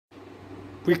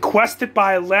Requested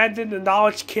by Landon the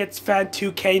Knowledge Kids Fan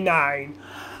 2K9.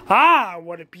 Ah,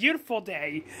 what a beautiful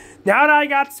day. Now that I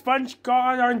got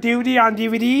SpongeBob on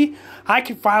DVD, I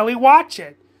can finally watch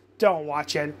it. Don't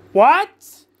watch it. What?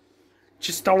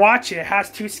 Just don't watch it. It has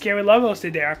two scary logos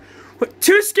in there. What,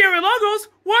 two scary logos?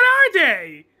 What are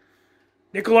they?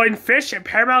 Nickelodeon Fish and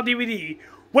Paramount DVD.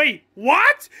 Wait,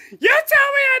 what? You tell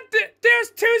me that there's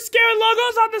two scary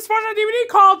logos on this SpongeBob DVD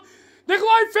called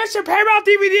Nickelodeon Fish and Paramount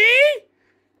DVD?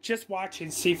 Just watch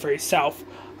and see for yourself.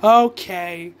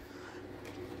 Okay.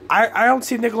 I don't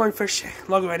see Nickelodeon Fish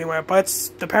logo anywhere, but it's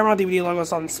the Paramount DVD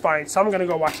logo's on the spine, so I'm gonna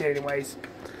go watch it anyways.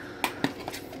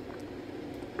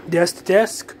 There's the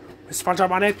disc with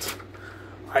SpongeBob on it.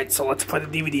 Alright, so let's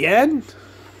put the DVD in.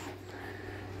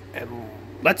 And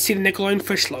let's see the Nickelodeon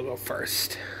Fish logo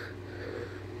first.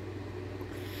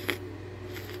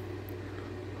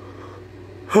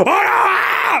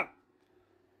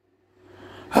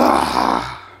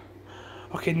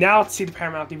 Okay, now let's see the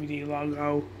Paramount DVD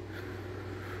logo.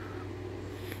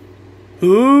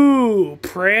 Ooh,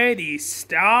 pretty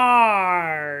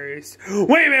stars.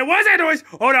 Wait a minute, what's that noise?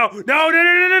 Oh no, no,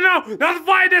 not the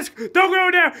flying disc. Don't go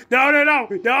in there.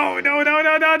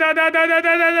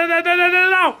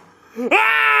 No.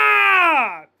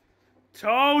 Ah!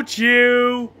 Told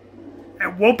you.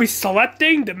 And we'll be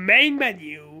selecting the main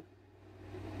menu.